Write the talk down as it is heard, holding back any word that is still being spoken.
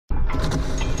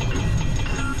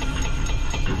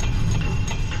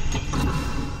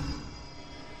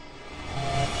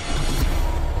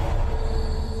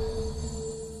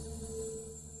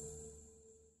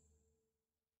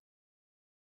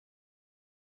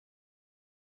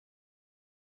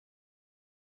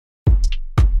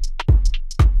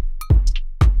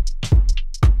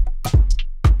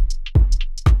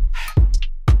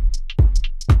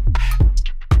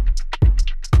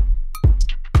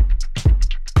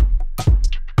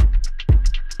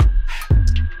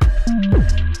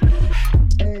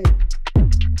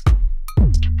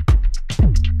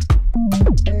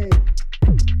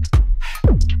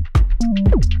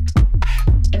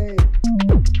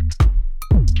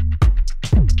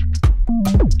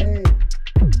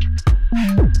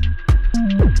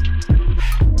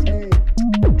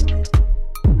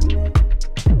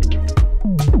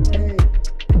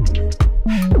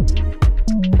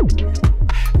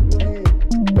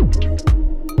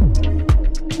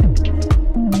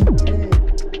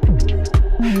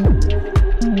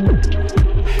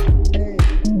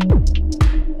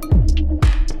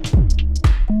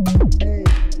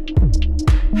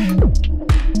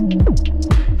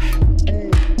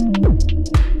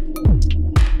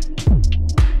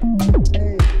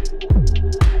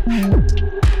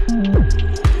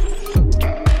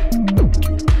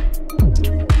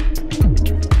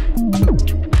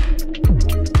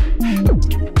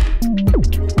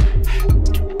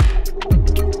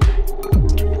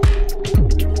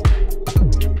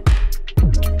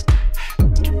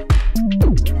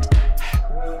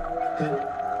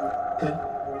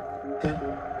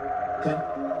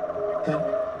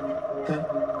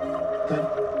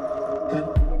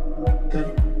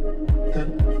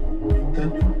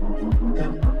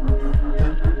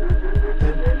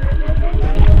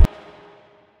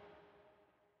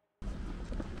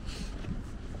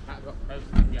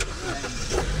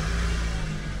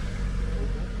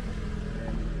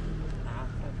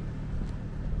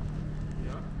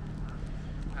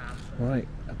Right,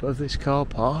 above this car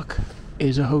park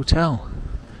is a hotel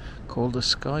called the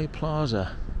Sky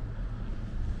Plaza.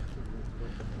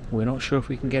 We're not sure if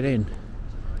we can get in.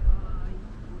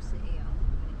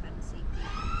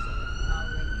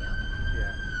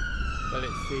 Well,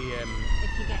 it's the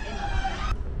if you get in.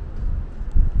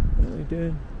 What are we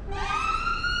doing?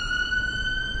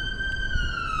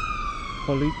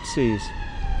 Politsies.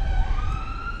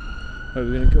 Right,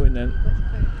 we're going to go in then.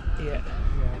 Yeah.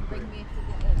 Bring me if you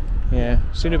get in. Yeah,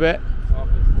 see you in a bit.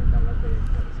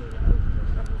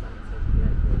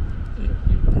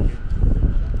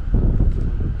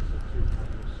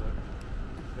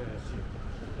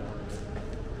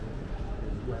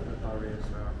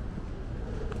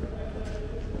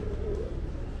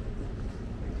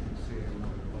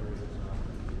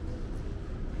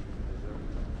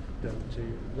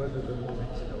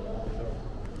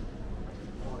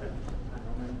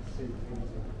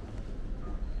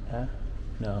 Huh?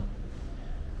 No,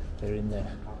 they're in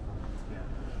there.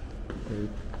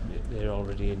 They're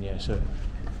already in here. So,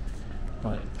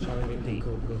 right, the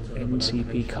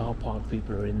NCP car park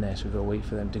people are in there, so we've got to wait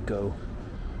for them to go,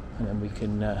 and then we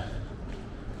can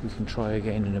try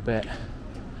again in a bit.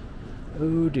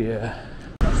 Oh dear.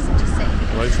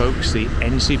 Right, folks, the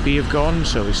NCP have gone,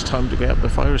 so it's time to get up the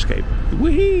fire escape.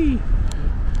 Whee!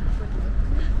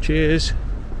 Cheers.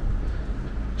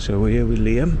 So we're here with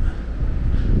Liam,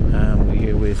 and we're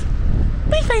here with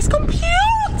Big Face Computing.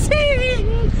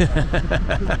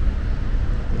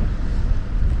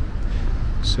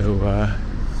 So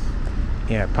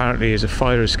yeah, apparently there's a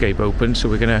fire escape open, so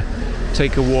we're gonna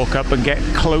take a walk up and get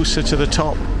closer to the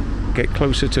top, get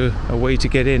closer to a way to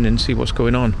get in and see what's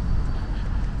going on.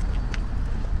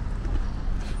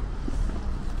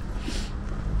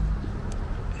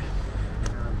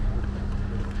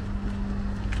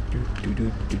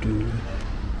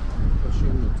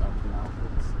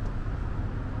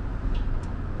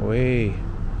 Way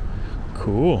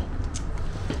cool.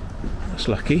 That's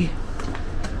lucky.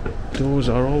 Doors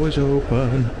are always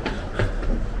open.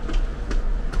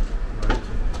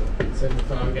 So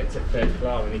before we get to the third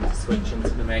floor, we need to switch into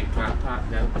the main car park,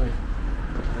 don't we?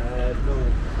 No,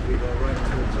 we go right to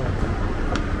the top.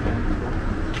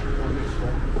 On this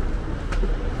one.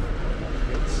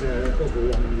 It's double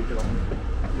one you go.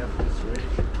 You have to switch.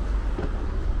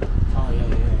 Oh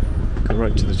yeah. Go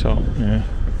right to the top, yeah.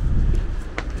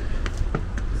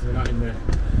 So we're not in the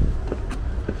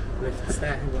lift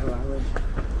there, where are we?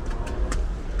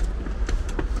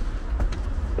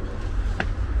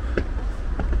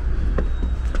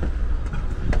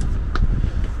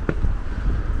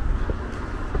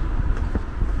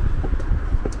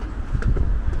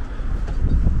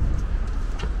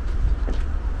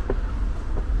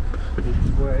 It's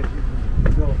where you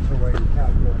go to where you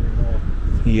can't go anymore.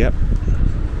 Yep.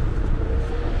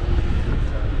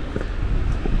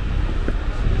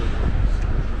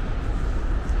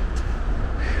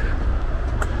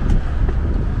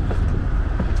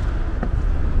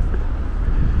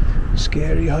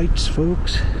 Scary heights,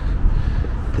 folks.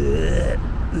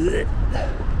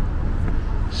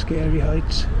 Scary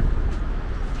heights.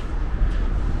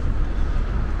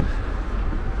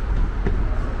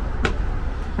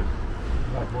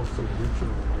 That was the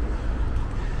original way.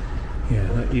 Yeah,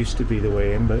 that used to be the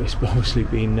way in, but it's obviously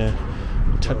been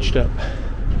touched up.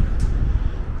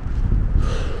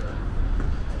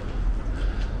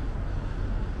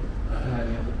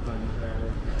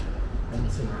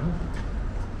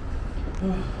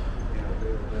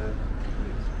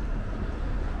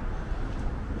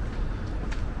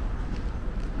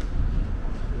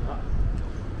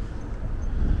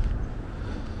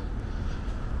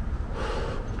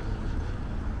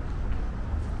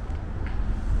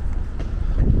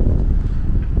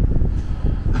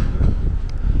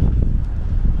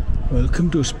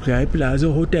 Welcome to Sky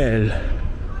Plaza Hotel.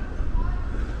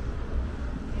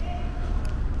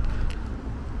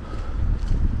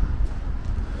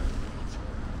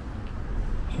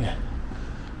 Yeah.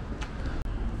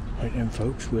 Right then,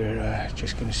 folks, we're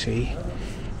just going to see.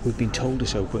 We've been told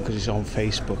it's open because it's on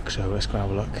Facebook, so let's go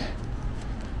have a look.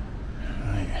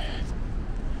 Right.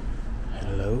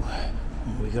 Hello.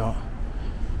 What we got?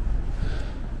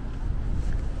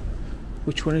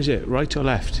 Which one is it? Right or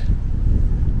left?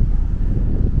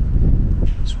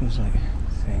 This one's like a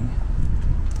thing.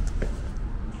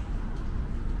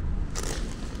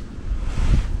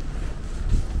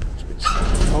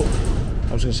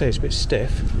 was going to say, it's a bit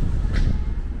stiff.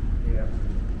 Yeah.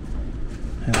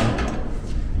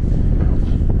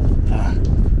 Ah.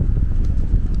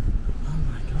 Oh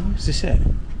my god. Is this it?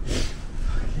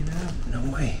 Fucking hell. No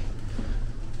way.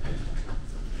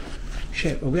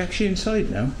 Shit, are we actually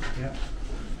inside now? Yeah.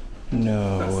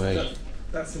 No way.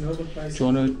 That's another place. Do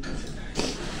you want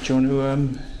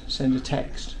to send a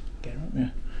text? Get up, yeah.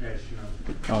 Yeah,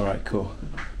 sure. All right, cool.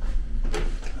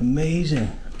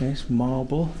 Amazing. Yes,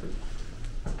 marble.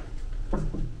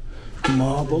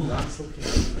 Marble. That's looking at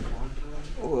the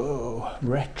car. Whoa,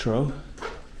 retro.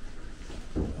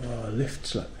 Oh,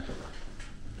 lifts like.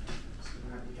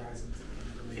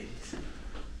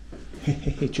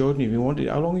 Jordan, you've been wanted.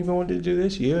 How long have you been wanting to do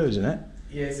this? Years, isn't it?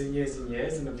 Years and years and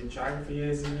years, and I've been trying for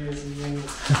years and years and years.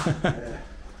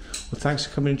 Well, thanks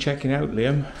for coming and checking out,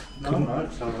 Liam. No,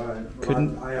 it's alright.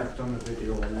 Couldn't- I have done a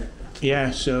video on it.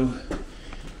 Yeah, so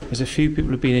there's a few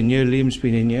people have been in here. Liam's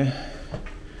been in here.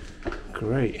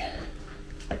 Great.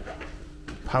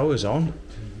 Power's on.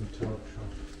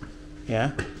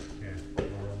 Yeah. Yeah, we're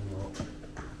on lock.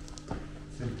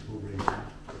 Simple reason.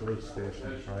 Police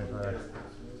station, try there.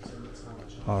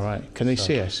 All right. Can they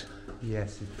see us?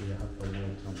 Yes, if you have the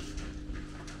light on.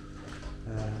 I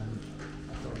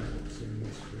don't know what's in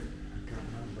this room. I can't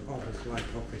remember. Oh, there's like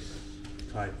office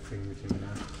type things in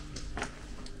there.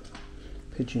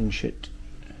 Pigeon shit.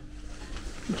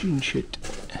 Pigeon shit.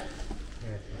 Yeah,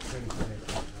 I think they've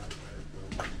got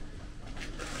that.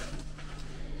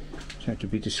 Just have to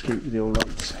be discreet with the old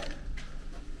lights.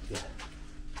 Yeah.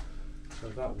 So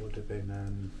that would have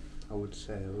been, I would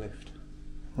say, a lift.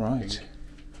 Right.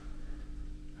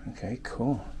 Okay,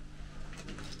 cool.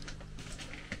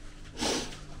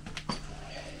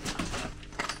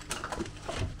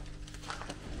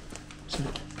 So,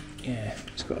 yeah,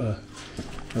 it's got a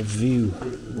view.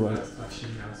 Right.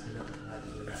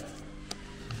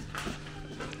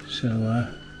 So,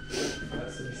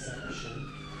 That's the reception.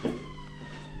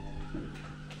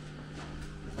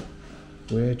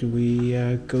 where do we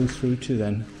go through to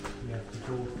then? You have to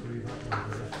go through that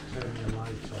one, turn your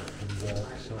lights off and walk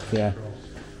sort of Yeah. across.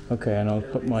 Okay, and I'll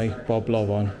put my BOBLOV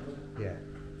on. Yeah.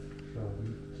 So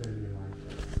turn your lights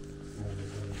off. And then it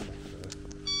goes back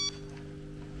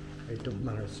to it don't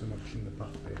matter so much in the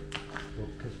back bit.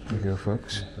 Here we go,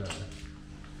 folks.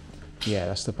 Yeah,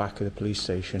 that's the back of the police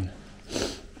station.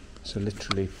 So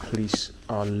literally, police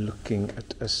are looking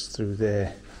at us through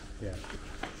there. Yeah.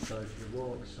 So if you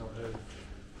walk sort of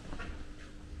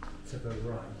to the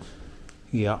right,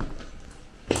 Yeah.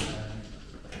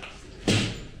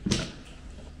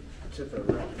 to the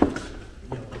right,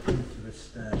 you're looking to the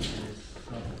stairs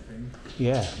sort of thing,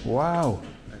 Yeah. Wow.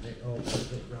 and it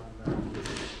opens up round there.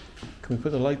 Can we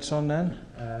put the lights on then?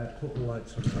 Put the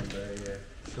lights on right there, yeah.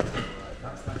 So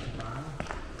that's like a bar.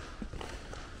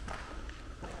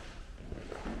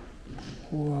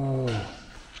 Whoa.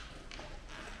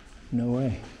 No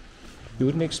way. You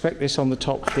wouldn't expect this on the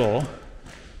top floor. No,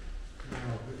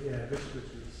 but yeah, this was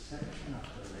the reception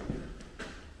after me.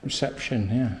 Reception,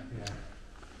 yeah. Yeah.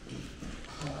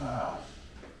 Wow.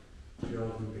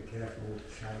 Jordan, be careful with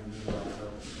shining light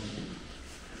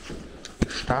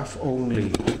out. Staff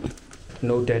only.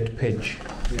 No dead pigeon.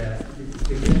 Yeah, to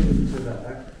get into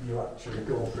that, you actually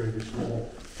go through this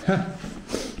wall.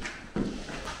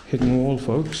 Hidden wall,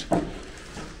 folks.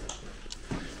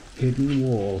 Hidden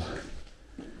wall.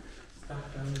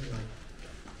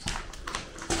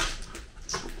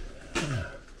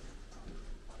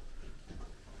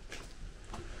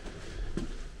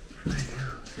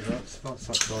 So that's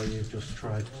that door you just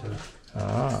tried to.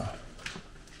 Ah.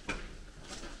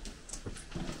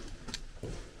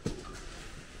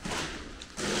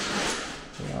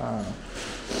 Wow.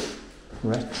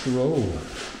 Retro.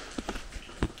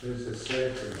 There's a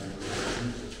safe in there.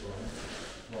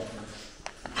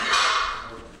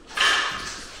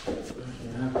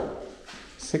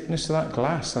 Thickness of that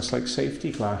glass, that's like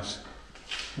safety glass.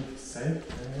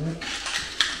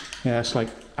 Yeah, it's like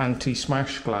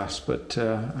anti-smash glass, but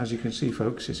as you can see,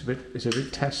 folks, it's a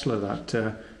bit Tesla, that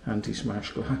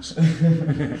anti-smash glass.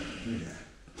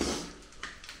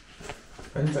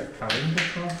 When's that calendar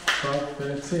from?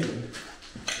 12/13?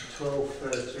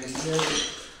 12/13, yeah.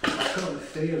 I've got a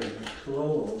feeling it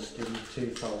closed in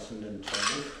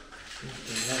 2012.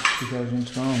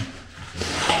 2012.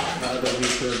 No, that we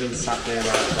could have been sat there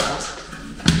like that.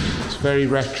 It's very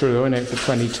retro, though, isn't it, for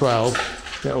 2012? A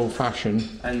bit old-fashioned.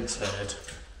 Entered.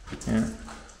 Yeah.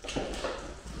 I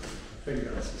think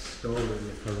that's a storeroom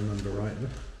if I remember rightly.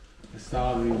 The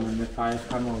star room and the 5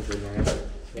 panels in there.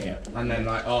 Yeah. And then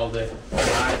like all the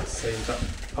lights, so you've got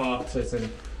porters and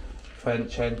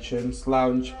French entrance,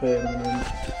 lounge permanent.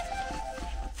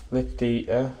 lift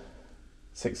heater,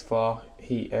 6th floor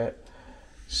heater,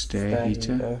 Stair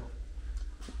heater.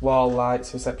 wall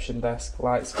lights, reception desk,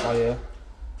 lights fire,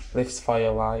 lifts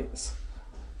fire lights,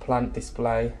 plant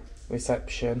display,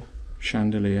 reception,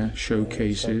 Chandelier,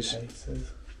 showcases,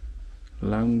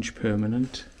 lounge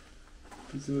permanent.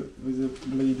 There's a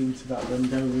leading to that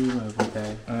window room over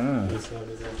there. Ah.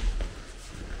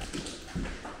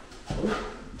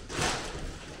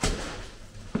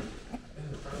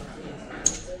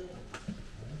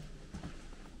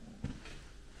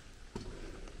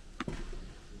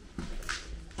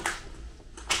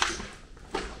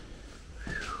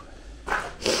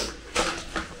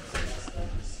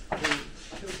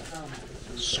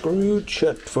 Screwed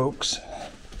shut, folks.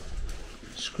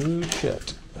 Screwed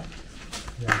shut.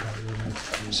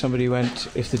 Somebody went,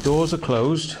 if the doors are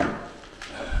closed,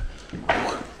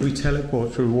 we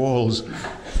teleport through walls. We're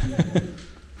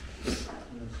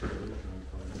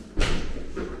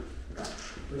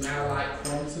now like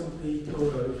quantum people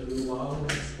over the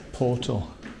walls.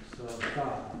 Portal.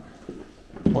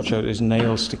 Watch out, there's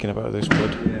nails sticking out of this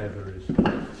wood. Yeah, there is.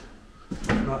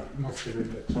 That must have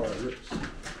been the toilets, I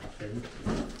think.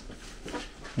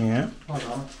 Yeah. Hold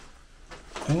on.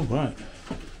 Oh, right.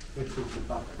 This is the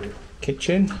back bit.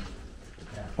 Kitchen.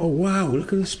 Yeah. Oh, wow,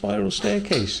 look at the spiral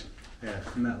staircase. Yeah,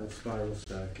 metal spiral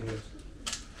staircase.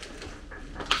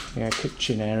 Yeah,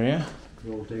 kitchen area.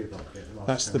 We'll do that bit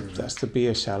last That's the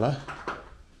beer cellar.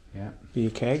 Yeah. Beer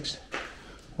kegs.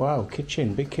 Wow,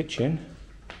 kitchen, big kitchen.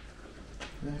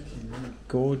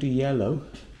 Gaudy yellow.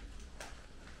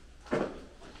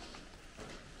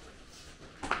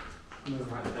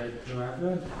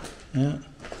 Yeah.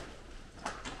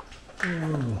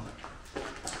 Oh.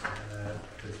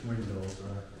 There's windows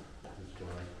there as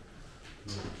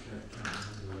well.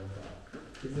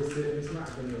 This might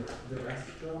have been the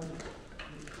restaurant.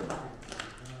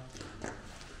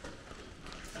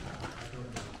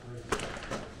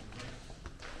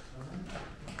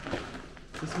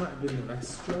 This might have been the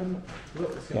restaurant.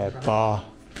 Look, Yeah, bar.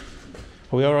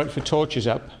 Are we alright for torches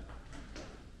up?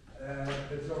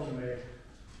 There's only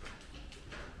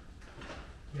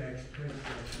it's police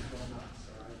stations on that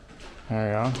side. There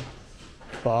we are.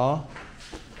 Bar.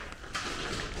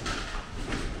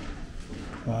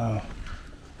 Wow.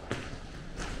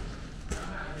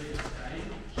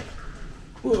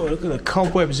 Whoa, look at the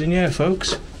cobwebs in here,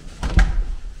 folks.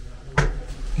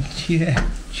 Yeah,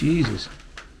 Jesus.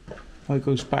 Oh, it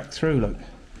goes back through, look.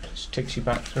 Just takes you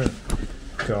back through.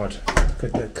 God, look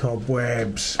at the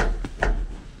cobwebs. Look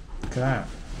at that.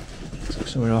 It's like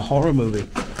something in a horror movie.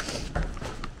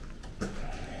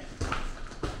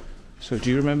 So do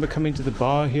you remember coming to the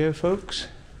bar here, folks?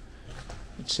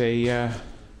 It's a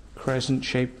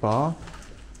crescent-shaped bar.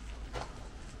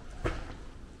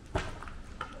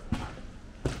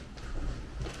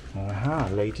 Aha,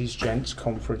 ladies, gents,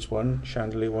 conference 1,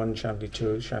 chandelier 1, chandelier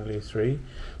 2, chandelier 3,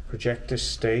 projector,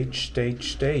 stage,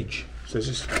 stage, stage. So there's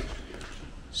this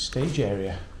stage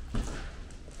area.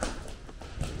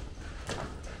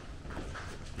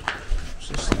 What's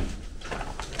this thing?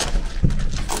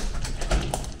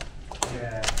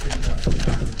 Yeah, I think that's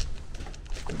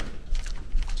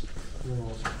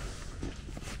yours.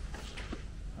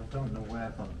 I don't know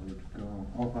where that would go.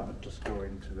 Oh, that would just go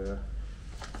into the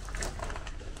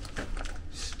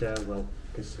stairwell,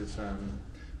 because there's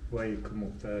where you come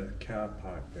up the car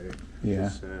park bit. Yeah.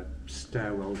 There's a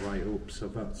stairwell right up, so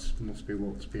that must be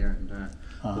what's behind there.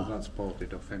 But that's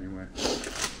boarded off anyway.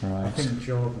 Right. I think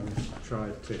Jordan's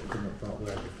tried to come up that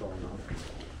way before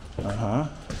now.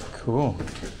 Cool.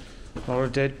 A lot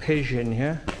of dead pigeon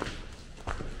here.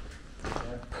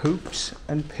 Poops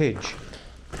and pidge.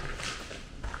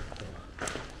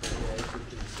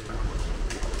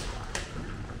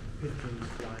 Pigeons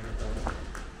flying about.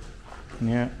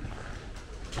 Yeah.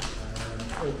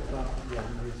 That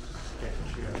one is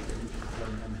sketchy, I think, if I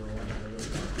remember right.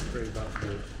 Through that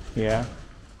wood. Yeah.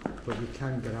 But we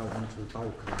can get out onto the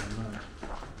balcony on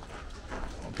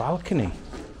that. Balcony.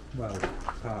 Well,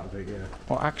 part of it, yeah.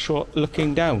 Or actual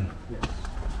looking down. Yes.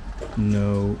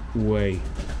 No way.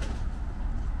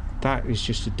 That is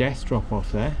just a death drop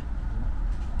off there.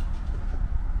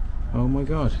 Oh my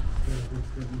god.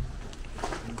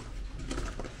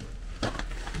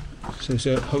 So it's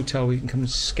a hotel where you can come and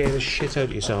scare the shit out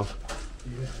of yourself.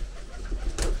 Yeah.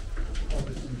 Oh,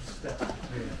 there's some steps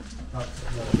here.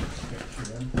 That's more sketchy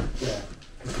then. Yeah,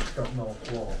 because it's got no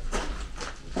floor.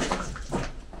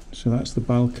 So that's the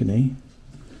balcony.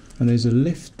 And there's a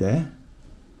lift there.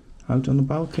 Out on the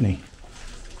balcony.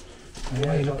 Yeah,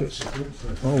 Hey, look at. that's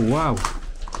Oh wow.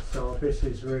 so this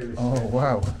is really Oh sketchy.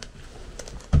 wow.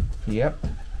 Yep.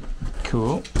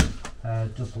 Cool.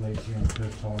 Just lazy into the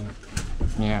toilet.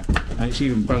 Yeah, and it's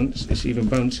even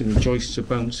bouncing. The joists are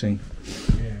bouncing.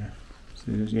 Yeah. So,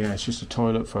 yeah, it's just a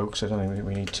toilet, folks. I don't think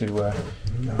we need to.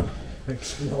 No,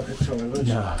 explore the toilet.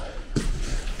 No.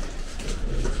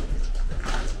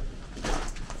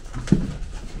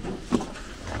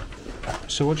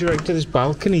 So, what do you reckon to this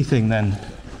balcony thing then?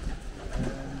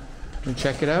 Can you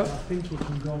check it out? I think you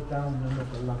can go down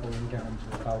another level and get onto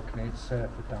the balcony. It's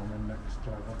safer down the next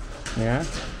level. Yeah.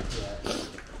 Yeah.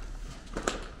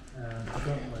 I don't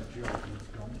know where Jordan's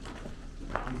gone.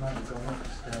 He might have gone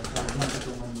upstairs, or he might have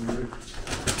gone on the roof.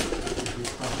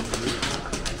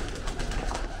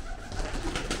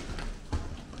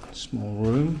 Small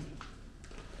room.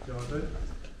 Jordan?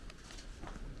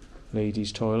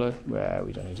 Ladies' toilet. Well,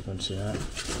 we don't need to go and see that.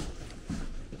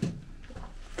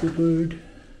 Cupboard.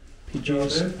 PJs.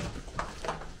 Jordan?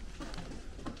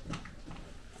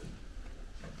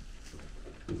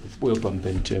 We'll bump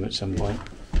into him at some point.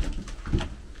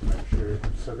 Sure.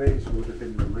 So these would have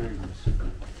been the rooms.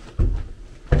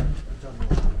 I don't know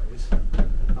what that is.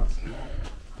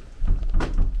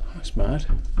 That's mad.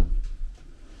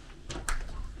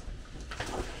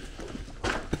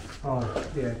 Oh,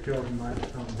 yeah, Jordan might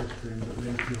have gone this room, but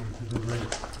lead you onto the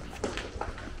roof.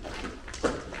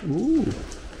 Ooh.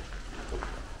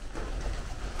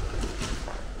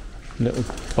 Little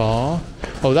bar.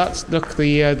 Oh, that's, look,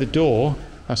 the door.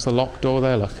 That's the locked door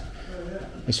there, look.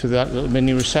 It's with that little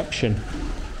mini reception.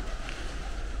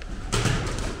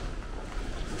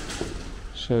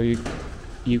 So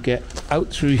you get out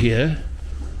through here.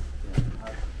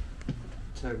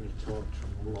 Turn your torch on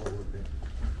the wall a bit.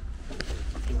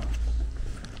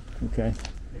 Okay.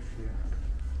 If you...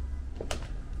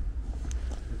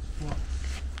 It's flat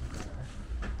there.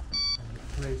 And the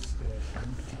PlayStation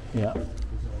Yeah. is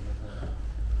over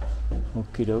there.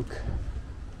 Okie doke.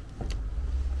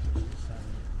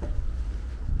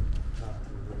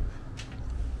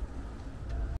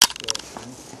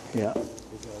 Yeah.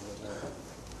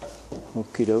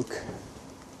 Okie doke.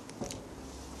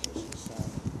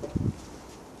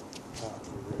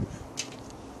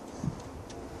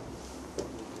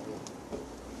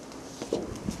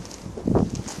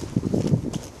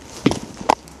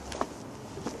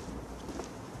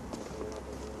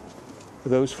 Are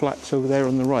those flats over there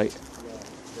on the right?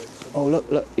 Oh,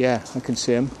 look, yeah, I can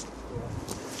see them.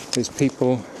 There's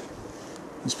people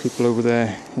over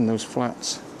there in those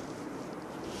flats.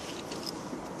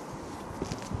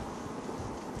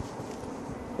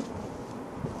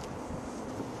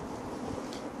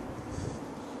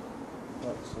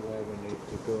 That's the way we need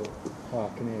to go.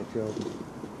 Parking here, Jordan.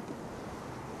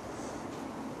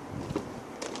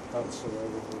 That's the way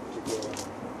we need to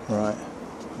go. Right.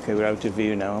 Okay, we're out of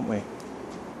view now, aren't we?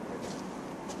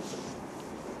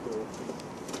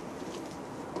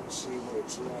 See what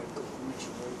it's like.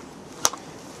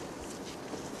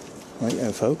 Right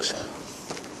now, folks.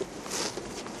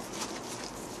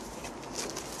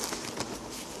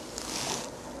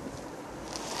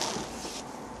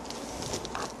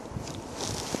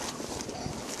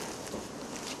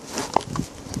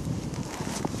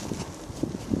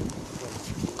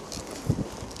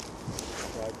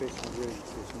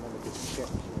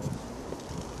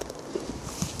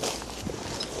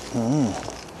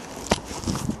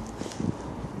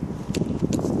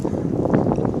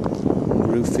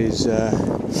 Roof is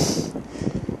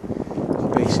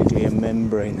basically a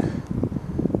membrane.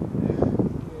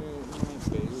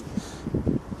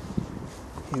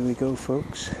 Here we go,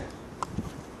 folks.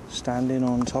 Standing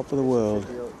on top of the world.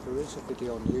 There is a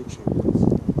video on YouTube.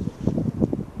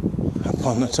 Up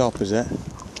on the top, is it?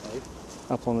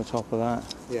 Eh? Up on the top of that.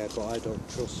 Yeah, but I don't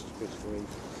trust this roof.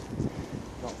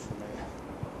 Not for me.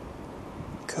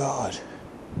 God.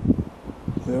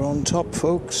 We're on top,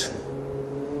 folks.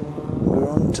 We're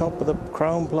on top of the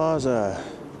Crown Plaza.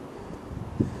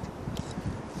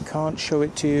 Can't show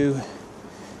it to you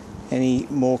any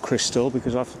more crystal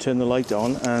because I have to turn the light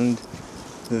on, and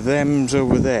them's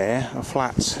over there are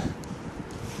flats.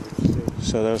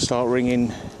 So they'll start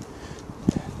ringing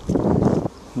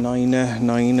niner,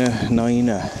 niner,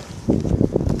 niner.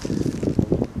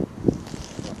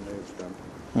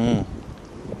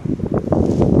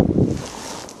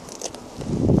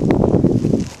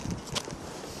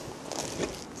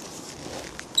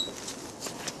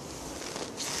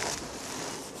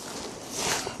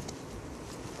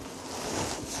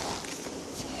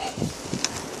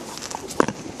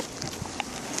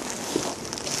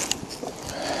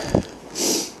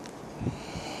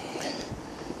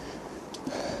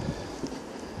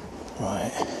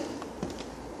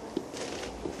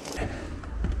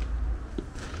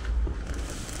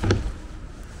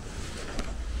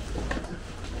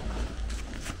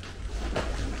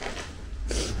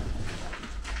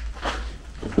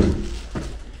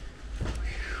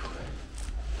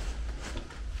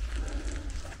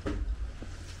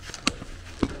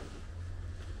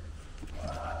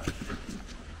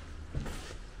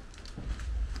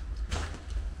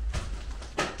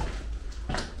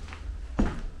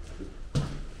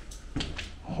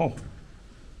 Oh,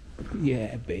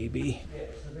 yeah, baby. Yeah,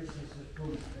 so this is the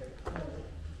front bit.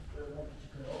 We want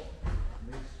to go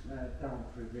this down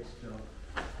through this door.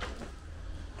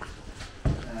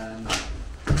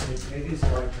 It is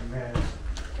like a mare's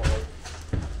hole.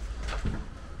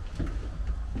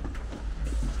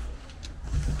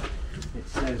 It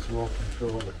says walking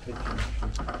through all the kitchen.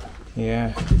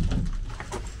 Yeah.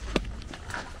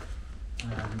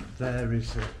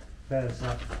 There's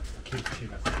that kitchen,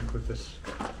 I think, with this.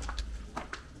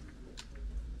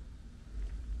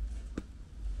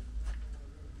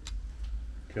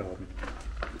 Garden.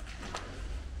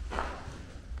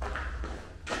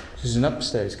 This is an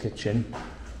upstairs kitchen.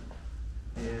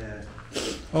 Yeah.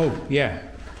 Oh, yeah.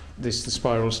 This is the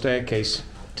spiral staircase.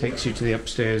 Takes you to the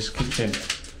upstairs kitchen.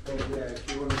 Oh yeah, if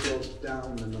you want to go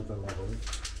down another level.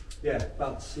 Yeah,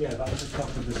 that's the top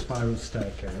of the spiral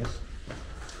staircase.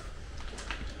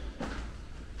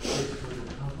 I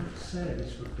would say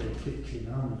this would be a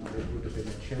kitchen on, but it would have been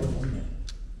a chill, wouldn't it?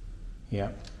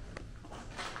 Yeah. I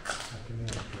can hear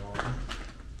it going.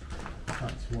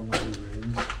 That's one of the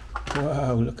rooms.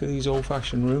 Wow, look at these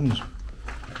old-fashioned rooms.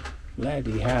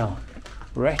 Bloody hell.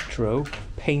 Retro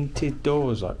painted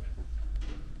doors, like.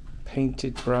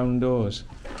 Painted brown doors.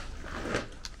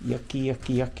 Yucky,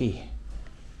 yucky, yucky.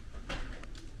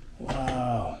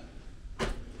 Wow.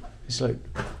 It's like,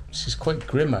 this is quite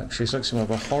grim actually. It's like some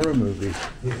of a horror movie.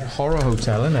 Yeah. Horror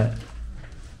hotel, isn't it?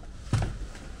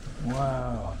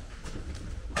 Wow.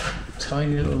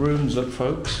 Tiny little rooms, look,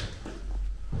 folks.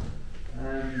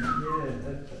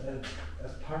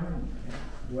 Apparently,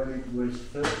 when it was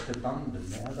first abandoned,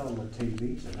 they had all the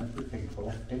TVs and everything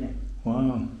left in it.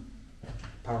 Wow.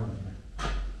 Apparently.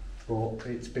 But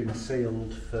it's been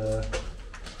sealed for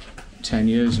 10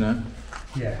 years now.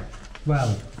 yeah.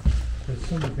 Well, there's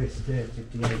some of this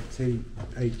dated the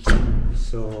 18,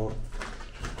 so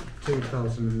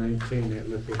 2018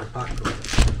 it'll have been back up,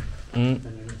 and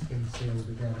then it's been sealed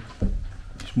again.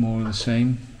 It's more of the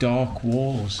same. Dark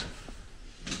walls.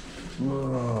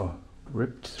 Whoa.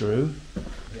 Ripped through.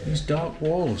 Yeah. These dark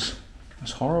walls.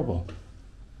 That's horrible.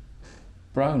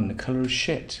 Brown, the colour of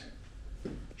shit.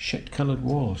 Shit coloured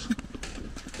walls.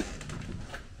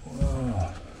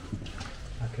 Whoa.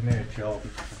 I can hear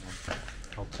Jordan.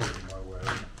 I'll tell you my word.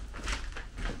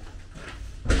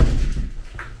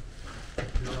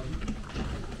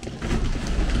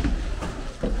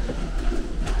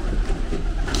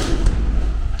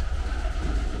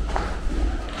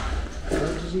 How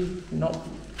does he not?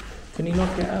 Can he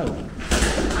not get out?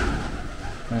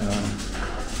 Hang on.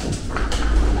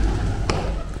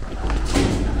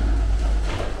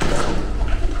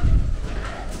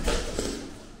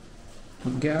 We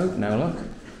can get out now, look.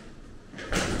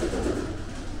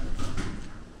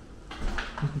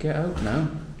 We can get out now.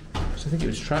 So I think it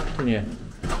was trapped in here.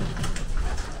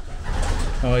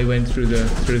 Oh, he went through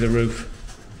the roof.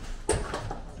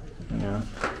 Yeah.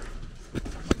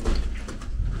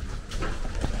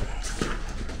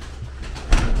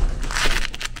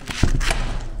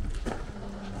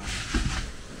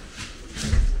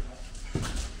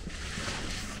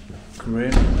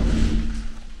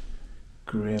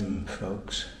 Grim,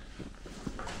 folks.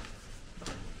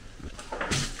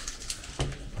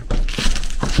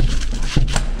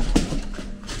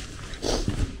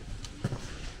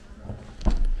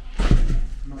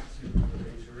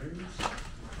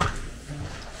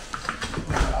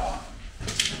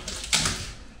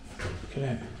 Look at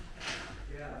it.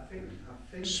 Yeah, I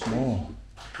think Small.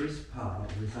 this part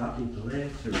was added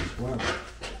later as well.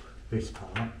 This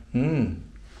part. Hmm.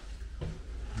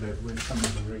 With some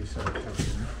of the research I've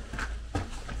done.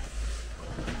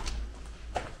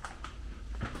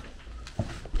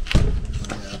 Yeah,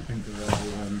 I think they're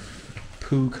all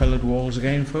Poo coloured walls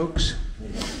again, folks.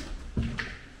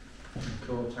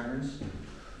 court hangers.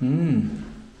 Hmm.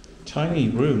 Tiny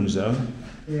rooms though.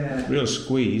 Yeah. Real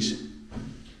squeeze.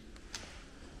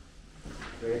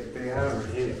 They are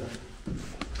here.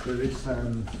 So this,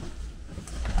 I'll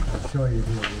show you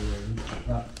the other room.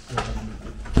 That's,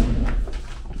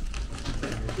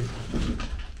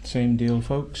 Same deal,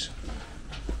 folks.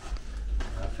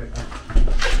 I think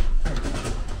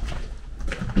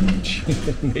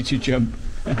Made you jump.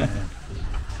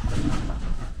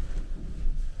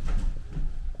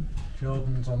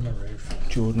 Jordan's on the roof.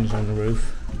 Jordan's on the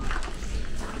roof.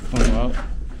 Oh well.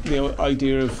 The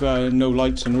idea of no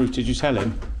lights on the roof, did you tell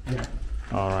him? Yeah.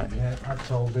 Alright. Yeah, I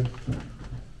told him.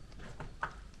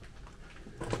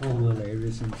 All the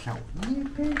ladies and shout,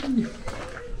 yippee!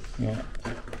 Yeah.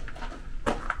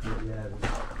 Yeah.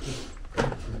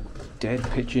 Dead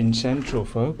pigeon central,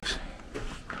 folks.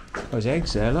 There's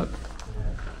eggs there, look.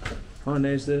 Yeah. Oh, and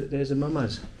there's the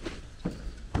mummas.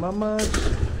 Mamas,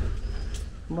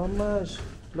 mamas,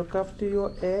 look after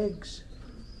your eggs.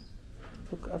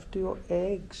 Look after your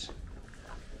eggs.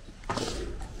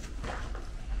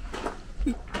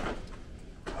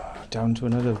 Down to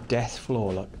another death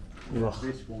floor, look. Yeah,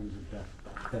 this one's a death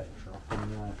trap,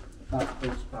 and that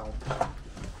does bounce.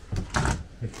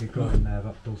 If you go in there,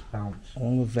 that does bounce.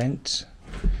 All the vents.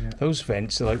 Yeah. Those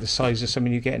vents are like the size of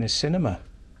something you get in a cinema.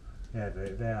 Yeah,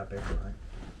 they are big, right?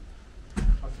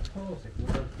 I suppose it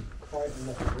would have quite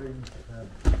enough room for them.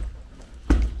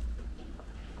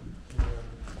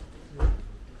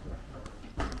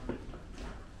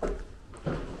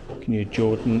 Can you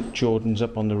Jordan's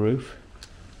up on the roof?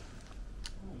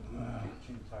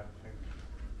 Kitchen type thing.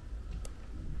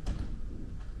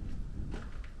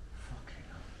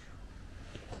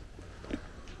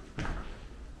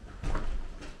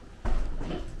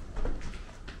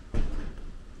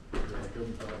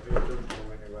 Don't go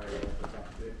anywhere else,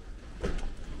 that's it.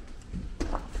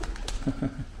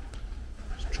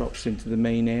 Just drops into the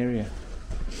main area.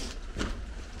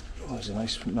 Oh, there's a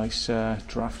nice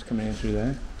draft coming in through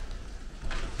there.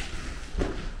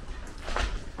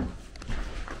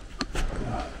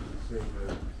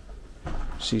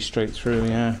 See straight through,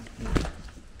 yeah.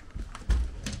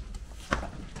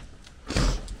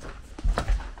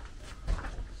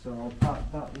 So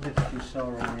that lift you saw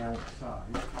on the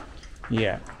outside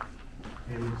Yeah.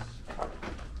 is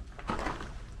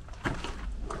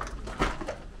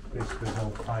this was all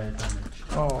fire damaged.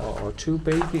 Oh, two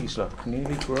babies, look,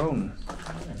 nearly grown.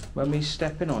 Mummy's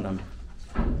stepping on them.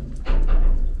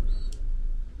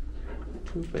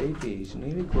 Two babies,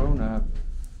 nearly grown up.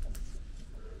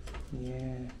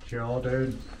 Yeah.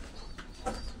 Jordan.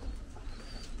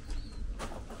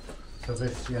 So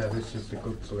this is the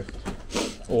goods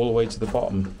lift. All the way to the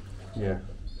bottom. Yeah,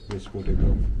 this would have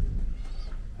gone.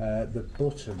 The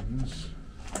buttons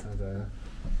are there.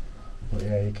 But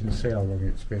yeah, you can see how long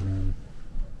it's been.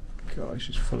 Gosh,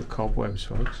 it's full of cobwebs,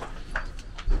 folks.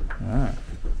 Ah.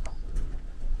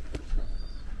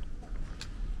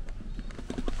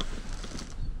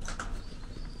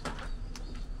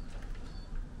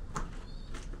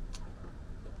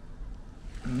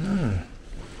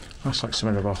 That's like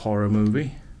something of a horror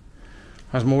movie.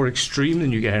 That's more extreme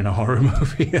than you get in a horror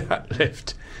movie, that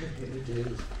lift. It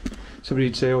is.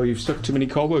 Somebody'd say, oh, you've stuck too many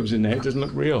cobwebs in there, it doesn't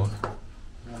look real.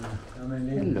 I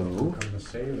mean, even Hello. look on the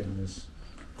ceiling, there's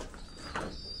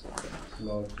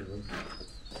loads of them.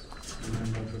 And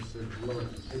then obviously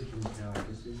loads of pigeon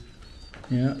carcasses.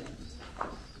 Yeah.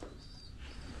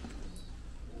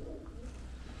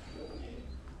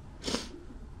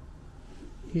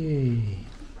 Yay.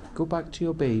 Go back to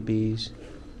your babies.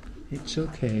 It's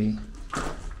okay.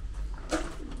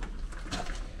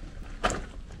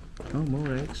 Oh,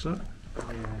 more eggs, look.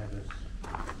 Yeah,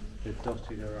 they're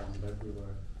dotted around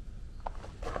everywhere.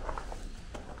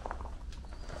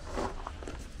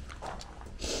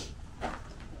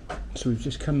 So we've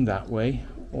just come that way,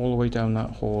 all the way down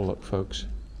that hall, look, folks.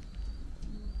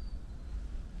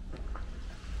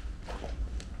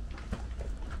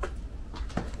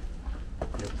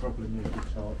 You'll probably need to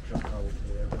torch up out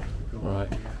here. When we go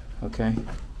Right. up here. Okay. Yeah,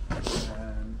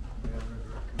 wherever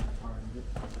I can find it.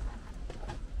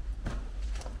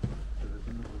 So there's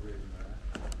another room there.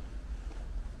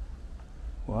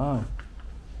 Wow.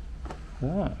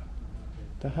 That.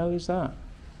 The hell is that?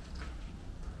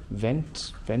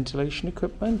 Ventilation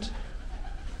equipment?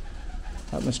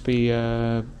 That must be,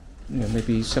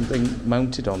 maybe something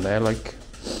mounted on there, like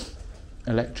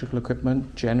electrical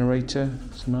equipment, generator,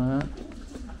 something like that.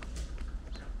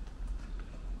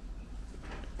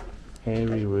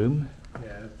 Airy room.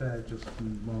 Yeah, they're just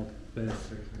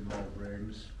basically more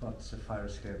rooms. That's a fire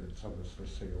escape that's obviously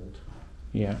sealed.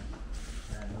 Yeah.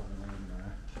 Yeah, nothing in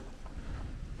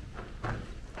there.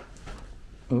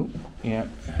 Oh, yeah.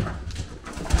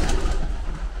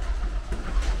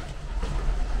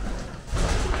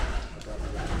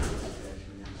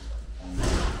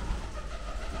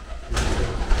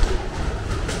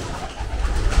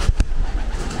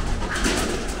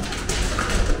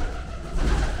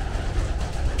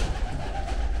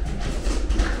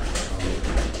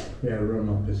 Yeah, run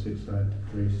opposite side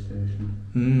police station.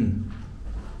 Hmm.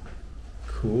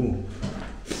 Cool.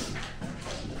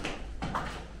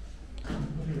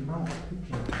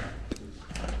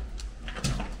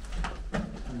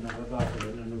 Another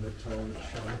bathroom, another toilet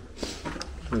shower.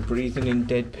 We're breathing in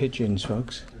dead pigeons,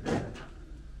 folks.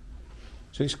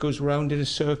 So this goes round in a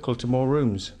circle to more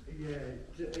rooms. Yeah,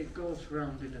 it goes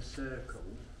round in a circle.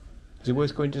 Is it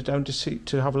worth going down to see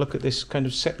to have a look at this kind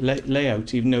of set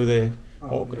layout, even though they're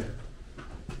Oh, yeah.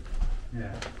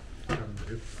 Yeah, can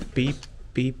do.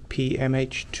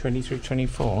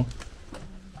 BPMH2324.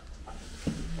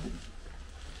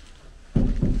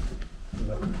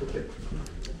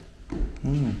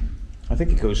 I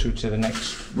think it goes through to the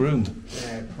next room.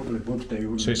 Yeah, it probably would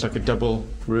do. So it's like a double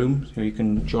room, so you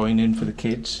can join in for the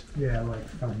kids. Yeah, like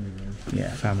family room.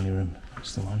 Yeah, family room.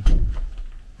 That's the one.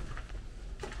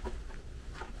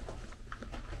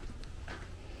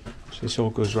 So this all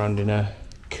goes round in a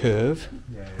curve.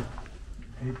 Yeah.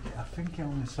 I think it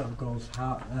only sort of goes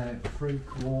 3/4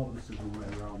 of the way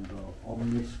around though, on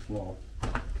this floor.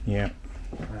 Yeah.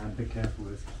 And be careful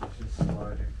with this because it's just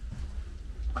sliding.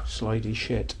 Slidey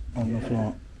shit on the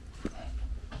floor.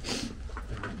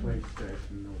 And the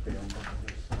PlayStation will be on the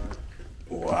other side.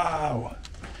 Wow.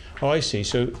 Oh, I see.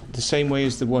 So the same way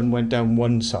as the one went down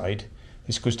one side,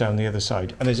 this goes down the other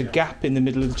side. And there's a gap in the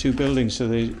middle of the two buildings,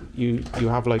 so you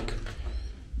have like,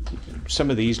 some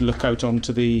of these look out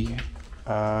onto the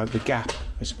gap,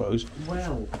 I suppose.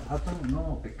 Well, I don't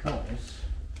know because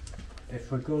if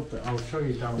we go to, I'll show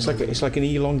you down. It's like an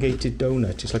elongated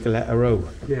donut. It's like a letter O.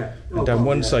 Yeah. And down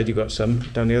one side you got some,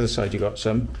 down the other side you got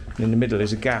some, and in the middle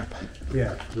is a gap.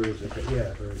 Yeah, there is a bit.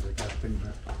 Yeah, there is a gap in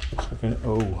there. It's like an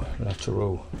O, letter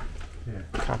O. Yeah.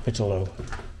 Capital O.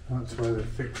 That's where they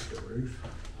fixed the roof.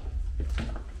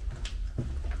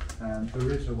 And there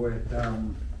is a way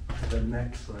down to the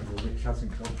next level which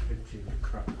hasn't got pitching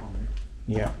crap on it.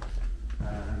 Yeah.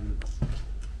 And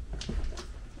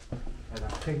I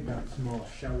think that's more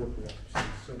shower blocks in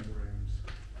some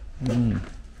rooms.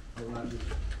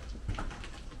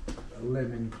 A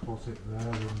linen closet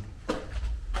there and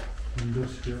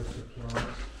industrial supplies.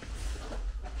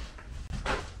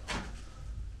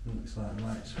 Looks like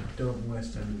that, so don't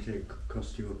waste energy, it could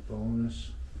cost you a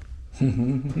bonus.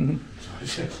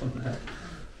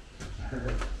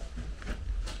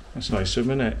 That's nice,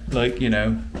 isn't it? Like, you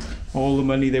know, all the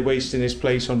money they waste in this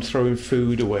place on throwing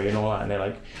food away and all that, and they're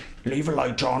like, leave a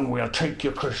light on, we'll take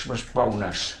your Christmas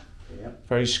bonus. Yep.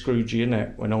 Very Scroogey, isn't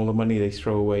it? When all the money they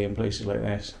throw away in places like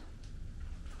this.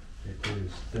 It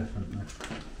is, definitely.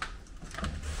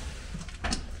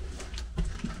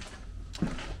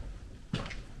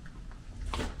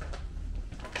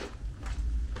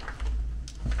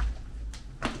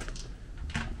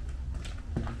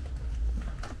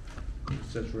 It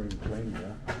says room clean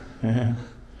there. Yeah.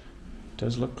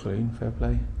 Does look clean, fair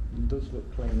play. It does look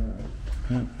clean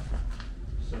there. Yeah.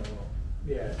 So,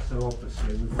 yeah, so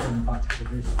obviously we've come back to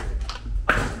this bit.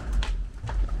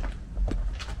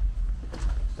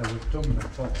 So we've done the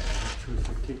top, which was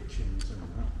the kitchens and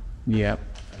that. Yep.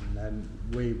 And then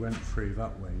we went through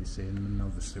that way, you see, and then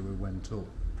obviously we went up.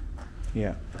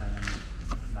 Yeah.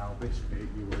 Now this bit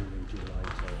you will need your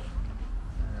light on.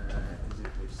 Is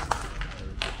it this side or is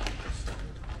it this side?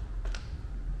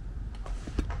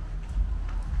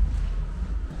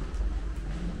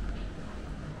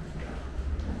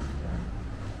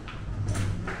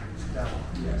 It's down,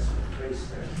 yes, the police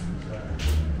station's there.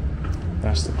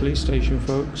 That's the police station,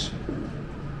 folks.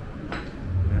 Yeah,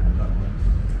 that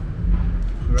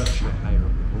one. We're actually higher up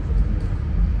above it anyway.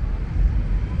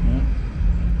 Yeah.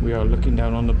 We are looking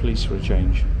down on the police for a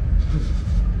change.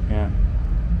 Yeah.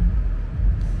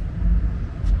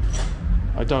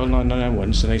 I dialed 999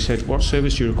 once and they said, what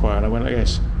service do you require? And I went like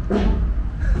this.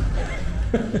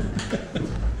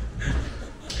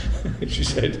 And she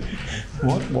said,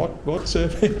 what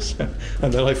service?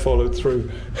 And then I followed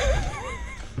through.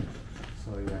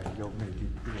 So yeah, you'll need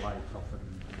your light off and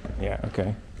Yeah,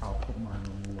 okay. I'll put mine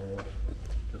on the low,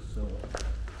 just so.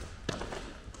 I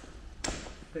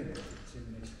think it's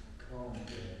in this corner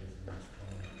here, isn't it?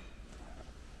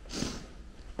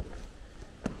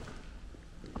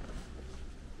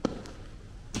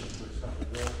 Just have to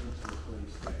walk into the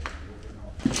police station, looking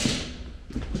off.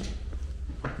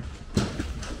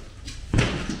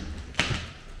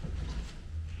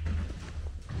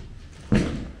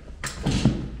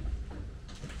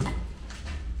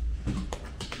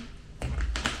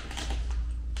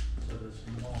 So there's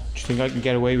more. Do you think I can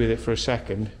get away with it for a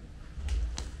second?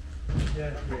 Yeah,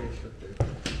 it really should do.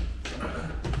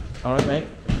 All right, mate.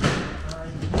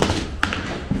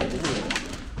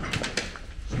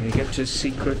 So you get to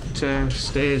secret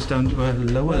stairs down to a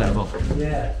lower level.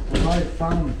 Yeah, well, I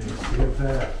found this with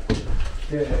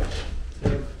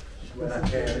when I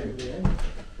came in.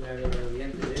 Yeah, we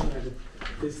entered in, had a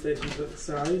police station to the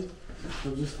side.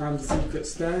 We've just found the secret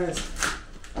stairs.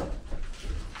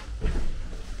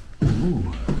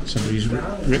 Ooh, somebody's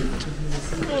ripped.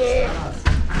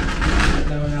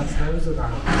 No one else knows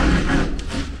about.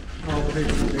 Oh, the big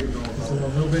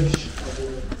Some rubbish.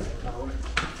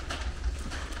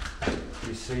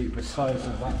 You see the size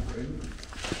of that room.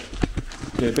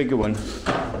 The bigger one.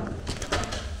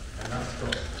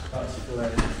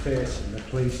 actually facing the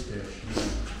police station.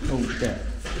 Oh shit.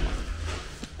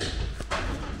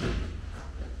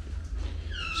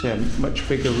 So yeah, much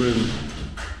bigger room.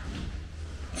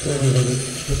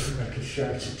 Doesn't make a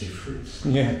shade of difference.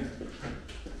 Yeah.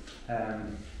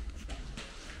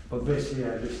 But this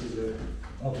is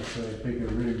obviously a bigger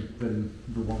room than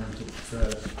the one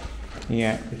upstairs.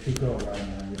 Yeah. If you go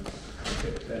around there, it's a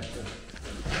bit better.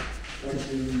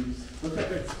 Look at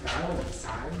the style of the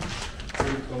sign. 2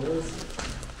 colours.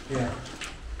 Yeah.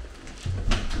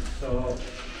 So,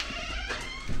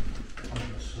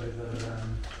 obviously,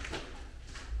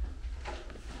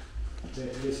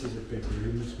 this is a big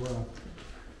room as well.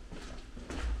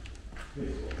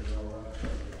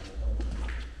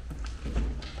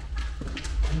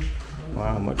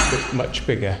 Wow, much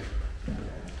bigger.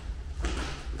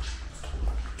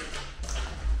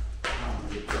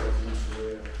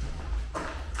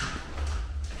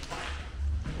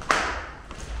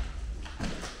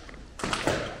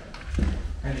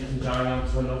 And you can go on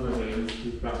to another room if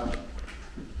you've got a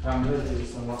family or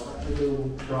something like that. They do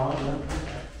draw.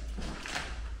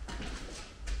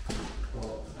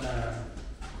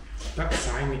 That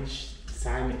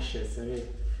signage is very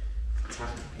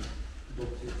tacky, but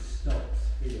it stops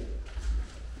here.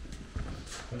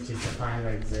 Which is the final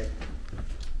exit.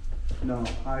 No,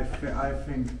 I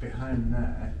think behind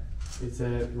there It's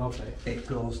a lobby. it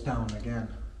goes down again.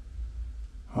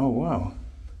 Oh wow.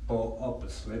 But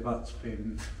obviously that's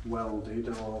been welded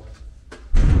or...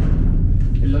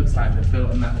 It looks like they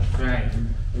built a metal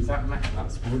frame. Is that metal?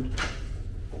 That's wood.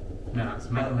 No, that's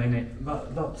metal in it.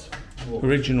 That's wood.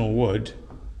 Original wood,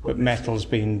 but metal's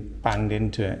been banged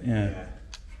into it. Yeah.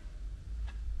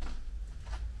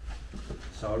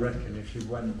 So I reckon if you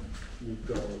went, you'd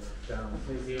go down.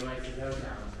 Is there a way to go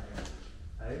down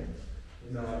there? Eh?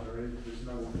 No, there's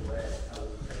no way else.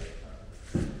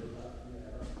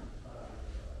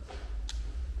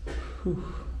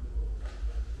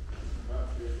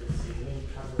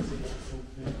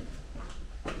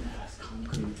 That's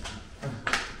concrete.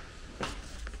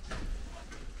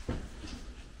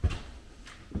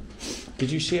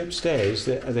 Did you see upstairs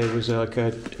that there was like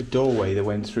a doorway that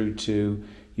went through to?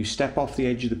 You step off the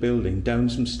edge of the building, down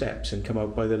some steps, and come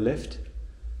out by the lift.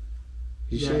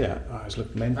 Did you see that? Oh, it's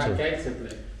looked mental. That gated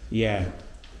lift. Yeah,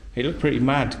 it looked pretty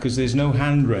mad because there's no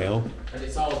handrail. And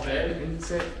it's all burnt,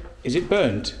 isn't it? Is it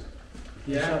burnt?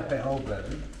 Is that bit all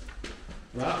better?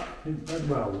 What?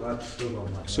 Well, that's still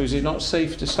on that. So is it not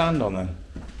safe to stand on then?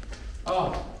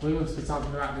 Oh, we must be talking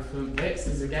about different bits.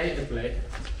 There's a gated lift.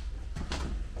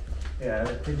 Yeah,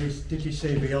 did you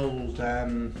see the old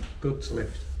goods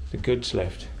lift? The goods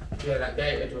lift. Yeah, that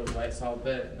gated one where it's all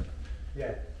burnt.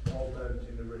 Yeah, all burnt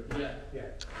in the room. Yeah. Yeah.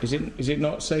 Is it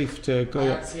not safe to I go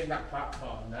haven't up? seen that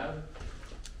platform, no.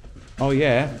 Oh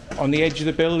yeah, on the edge of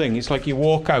the building. It's like you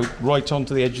walk out right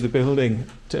onto the edge of the building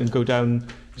and go down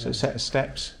a set of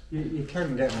steps. You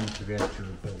can get onto the edge of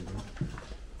the building.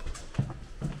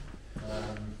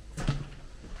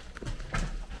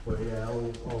 But yeah,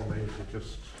 all these are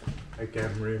just,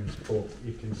 again, rooms, but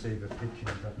you can see the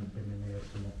kitchens haven't been in here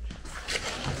so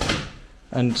much.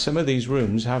 And some of these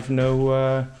rooms have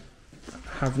no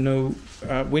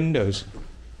windows.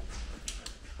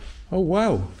 Oh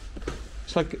wow,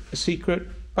 it's like a secret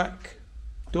back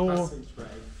door, Passageway.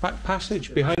 back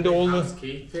passage behind all the.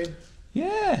 Housekeeping.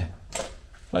 Yeah,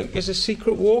 like there's a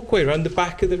secret walkway around the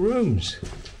back of the rooms.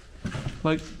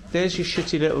 Like there's your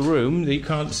shitty little room that you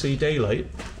can't see daylight.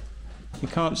 You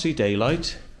can't see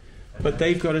daylight, but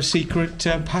they've got a secret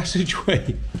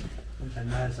passageway.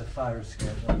 And there's a fire escape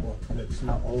that's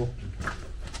not open.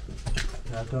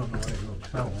 I don't know what it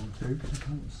looks out onto because I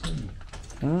can't see.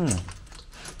 Mm.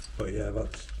 But yeah,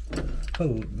 that's...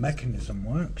 Well, mechanism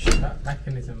works. That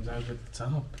mechanism's over the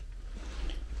top.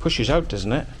 Pushes out,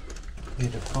 doesn't it?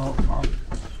 You'd have thought.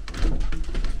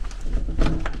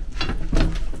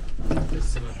 There's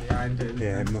something behind it.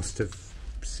 Yeah, it must have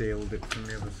sealed it from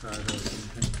the other side or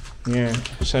something. Yeah,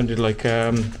 sounded like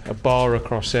a bar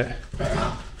across it.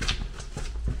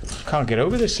 Can't get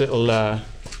over this little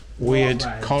weird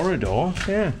Walkway. corridor.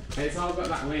 Yeah. It's all got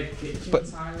that weird kitchen But-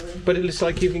 tiling. But it's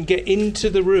like you can get into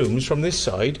the rooms from this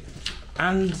side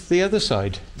and the other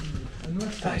side.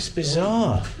 That is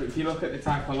bizarre. But if you look at the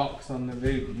type of locks on the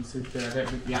rooms, I don't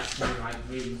think they actually like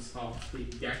rooms for the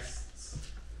guests.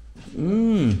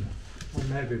 Mmm. Or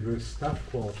maybe with staff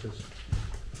quarters.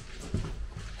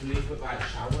 And these look like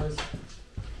showers.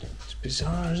 It's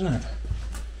bizarre, isn't it?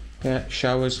 Yeah,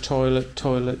 showers, toilet,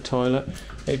 toilet, toilet.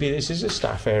 Maybe this is a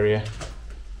staff area.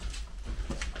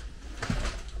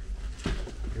 I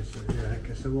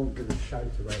guess I won't give a shout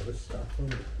about this stuff, will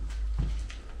I?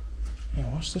 Yeah,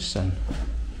 what's this then?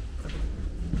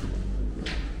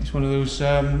 It's one of those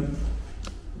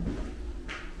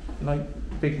like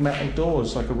big metal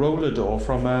doors, like a roller door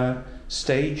from a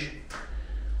stage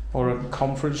or a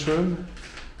conference room.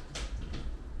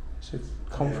 It's a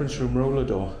conference room roller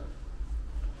door.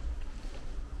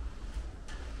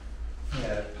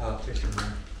 Yeah, partition.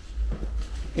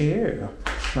 Ew,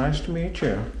 nice to meet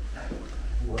you.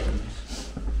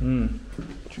 Worms.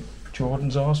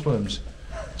 Jordan's arseworms.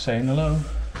 Saying hello.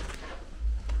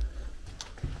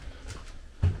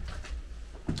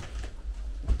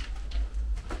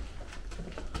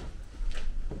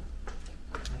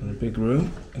 And a big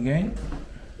room again.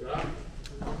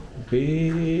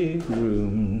 Big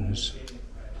rooms.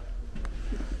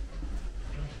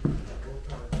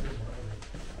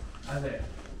 Yeah,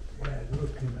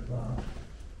 looking at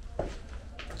that.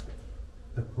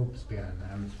 The pub's behind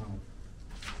there as well.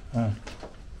 Ah.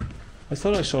 I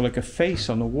thought I saw like a face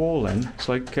on the wall then. It's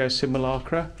like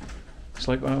simulacra. It's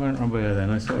like when I went over there then,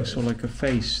 I thought I saw like a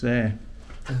face there.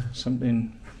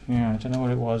 Something, yeah, I don't know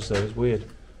what it was though, it's weird.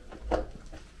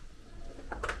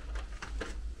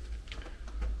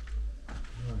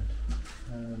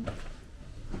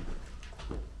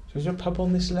 So is there a pub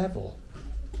on this level?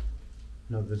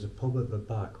 No, there's a pub at the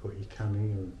back, but you can't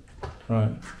hear them.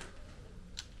 Right.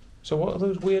 So what are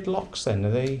those weird locks then?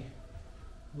 Are they...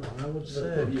 Well, I would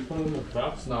say. You put them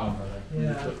across normally.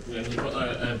 Yeah. You put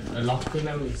a lock in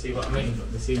them, you see what I mean?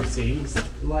 But the CCs.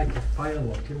 Like a fire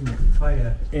lock, isn't it?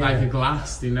 Fire. Yeah. Like a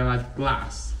glass, you know, like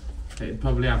glass. It'd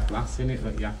probably have glass in it,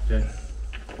 but you have to.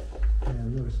 Yeah,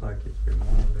 it looks like it's been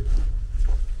welded.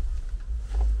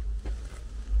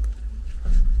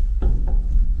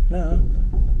 No.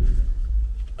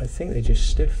 I think they're just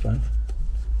stiff, man.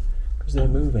 Because they're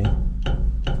moving.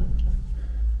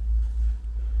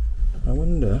 I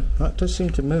wonder, that does seem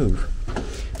to move.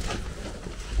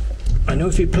 I know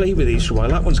if you play with these for a while,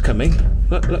 that one's coming.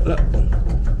 Look, look, look.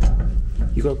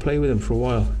 You've got to play with them for a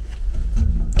while.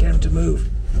 Get them to move.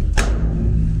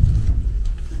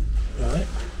 Right.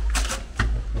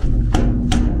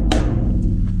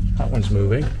 That one's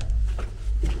moving.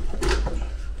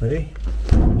 Ready?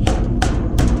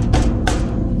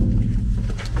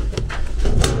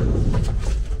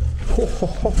 Ho, ho,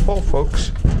 ho, ho,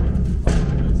 folks.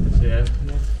 Yeah.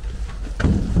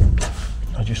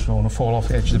 I just don't want to fall off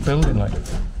the edge of the building, like.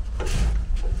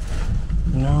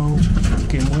 No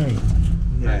fucking way.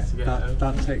 Yeah, Nice to get out.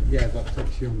 that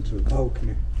takes you onto a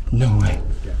balcony. No way.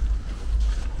 Yeah.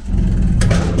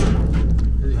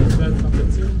 Is it your first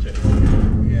pocket signature?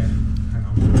 Yeah, hang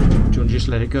on. Do you want to just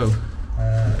let it go? No,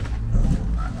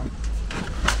 hang on.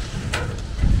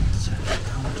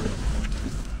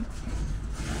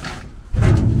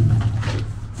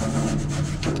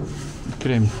 Look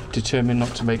at him, determined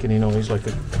not to make any noise, like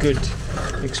a good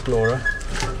explorer.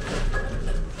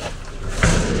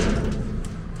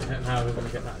 And how are we going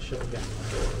to get that shut again?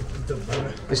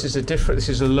 This is a different. This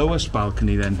is the lowest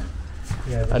balcony then,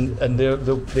 Yeah, and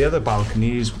the other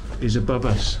balcony is above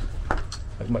us,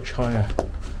 like much higher.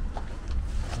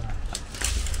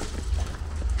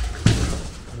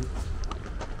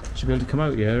 Should be able to come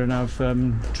out here and have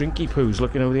drinky poos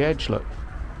looking over the edge, look,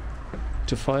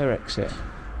 to fire exit.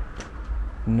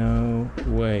 No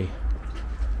way.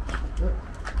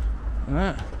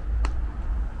 Ah.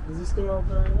 Does this go all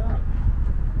very well?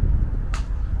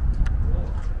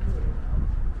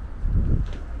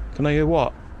 Can I hear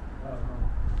what?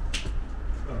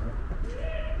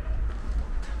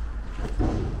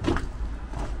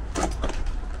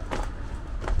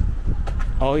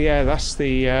 Oh yeah, that's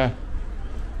the. Well,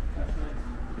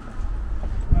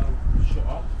 shut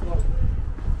off. Look.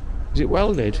 Is it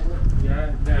welded?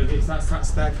 Yeah, no, that's that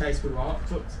staircase we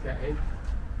walked up to get in.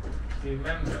 Do you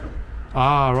remember?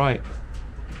 Ah, right.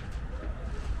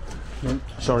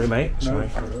 Sorry, mate. No, Sorry.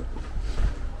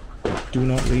 Do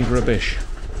not leave rubbish.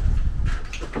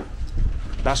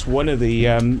 That's one of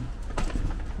the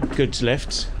goods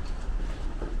lifts.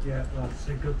 Yeah, that's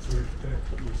a good lift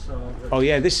that you saw. Oh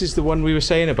yeah, this is the one we were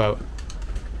saying about.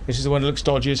 This is the one that looks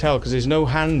dodgy as hell because there's no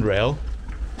handrail.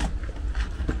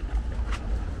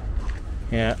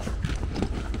 Yeah.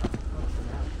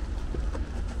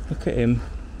 Look at him.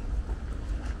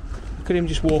 Look at him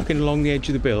just walking along the edge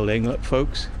of the building. Look,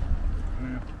 folks.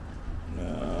 Yeah.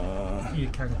 No. You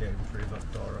can get in through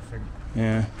that door, I think.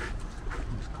 Yeah.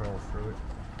 Just crawl through it.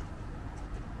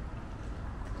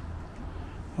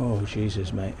 Oh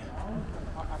Jesus, mate.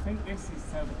 I think this is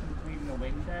so we can clean the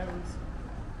windows.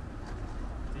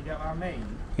 Do you get what I mean?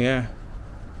 Yeah.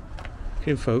 Look at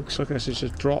him, folks. Look, that's just a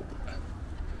drop.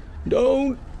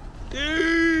 Don't.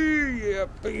 Yeah,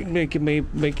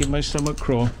 making my stomach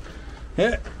crawl.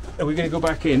 Yeah. Are we going to go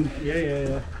back in?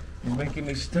 Yeah. You're making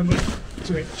me stomach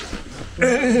twitch.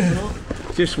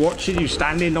 Just watching you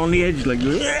standing on the edge like.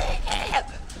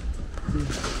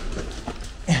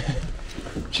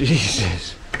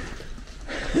 Jesus.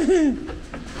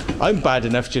 I'm bad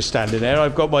enough just standing there.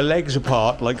 I've got my legs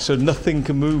apart, like, so nothing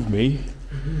can move me.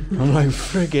 I'm like,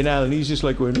 friggin' hell, and he's just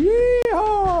like going,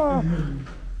 yeehaw!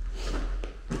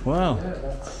 Wow. Yeah,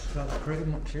 that's pretty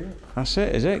much it. That's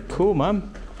it, is it? Cool,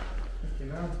 man.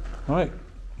 Right.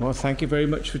 Well, thank you very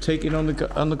much for taking on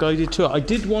the guided tour. I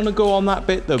did want to go on that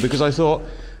bit though, because I thought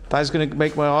that was going to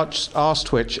make my arse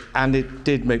twitch, and it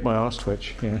did make my arse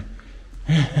twitch. Yeah.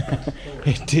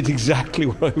 It did exactly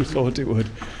what I thought it would.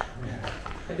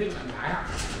 I didn't make my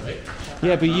arse twitch.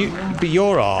 Yeah, but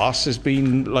your arse has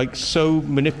been like so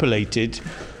manipulated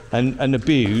and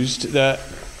abused that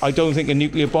I don't think a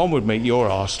nuclear bomb would make your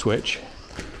arse twitch.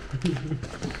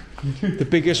 The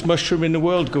biggest mushroom in the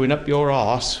world going up your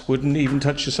arse wouldn't even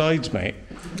touch the sides, mate.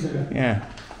 Yeah.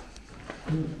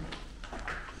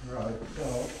 Right,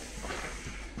 so.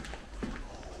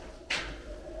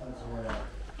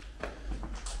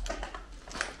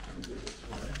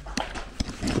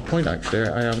 Good point, actually.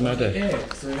 I haven't had it.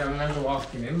 Yeah, so I remember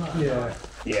walking in like that.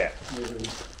 Yeah.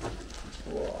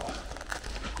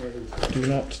 Do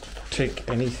not take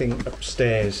anything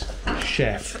upstairs,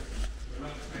 chef.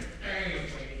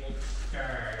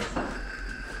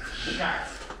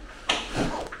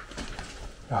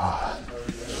 Ah.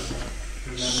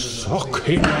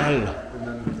 Fucking hell.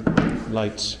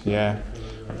 Lights, yeah.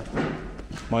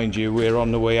 Mind you, we're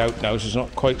on the way out now, so it's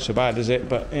not quite so bad, is it?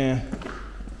 But yeah.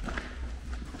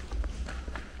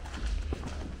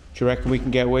 Do you reckon we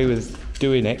can get away with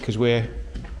doing it because we're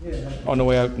on the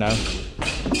way out now?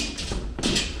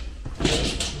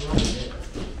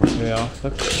 We are.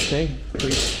 Look, see,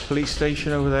 police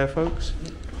station over there, folks.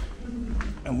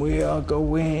 And we are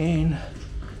going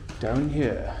down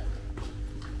here.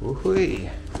 Woohoo!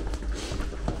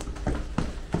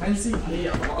 NCP,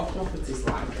 a lot of properties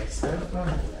like this, don't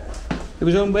they? It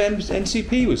was owned by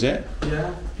NCP, was it?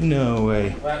 Yeah. No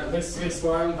way. Well, this was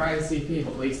owned by NCP,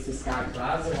 but leased to Sky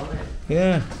Plaza, wasn't it?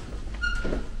 Yeah.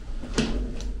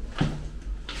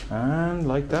 And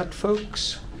like that,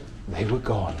 folks, they were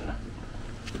gone.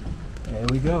 There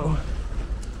we go.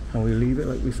 And we leave it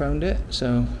like we found it,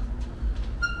 so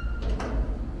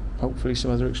hopefully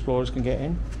some other explorers can get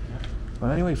in. Well,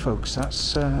 anyway, folks,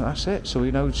 that's it. So we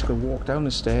know we're just going to walk down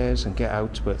the stairs and get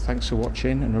out. But thanks for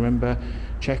watching, and remember,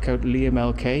 check out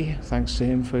LiamLK. Thanks to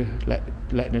him for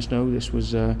letting us know this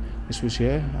was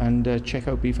here, and check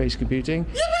out B-Face Computing.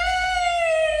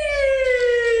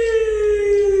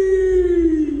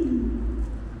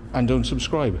 And don't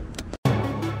subscribe.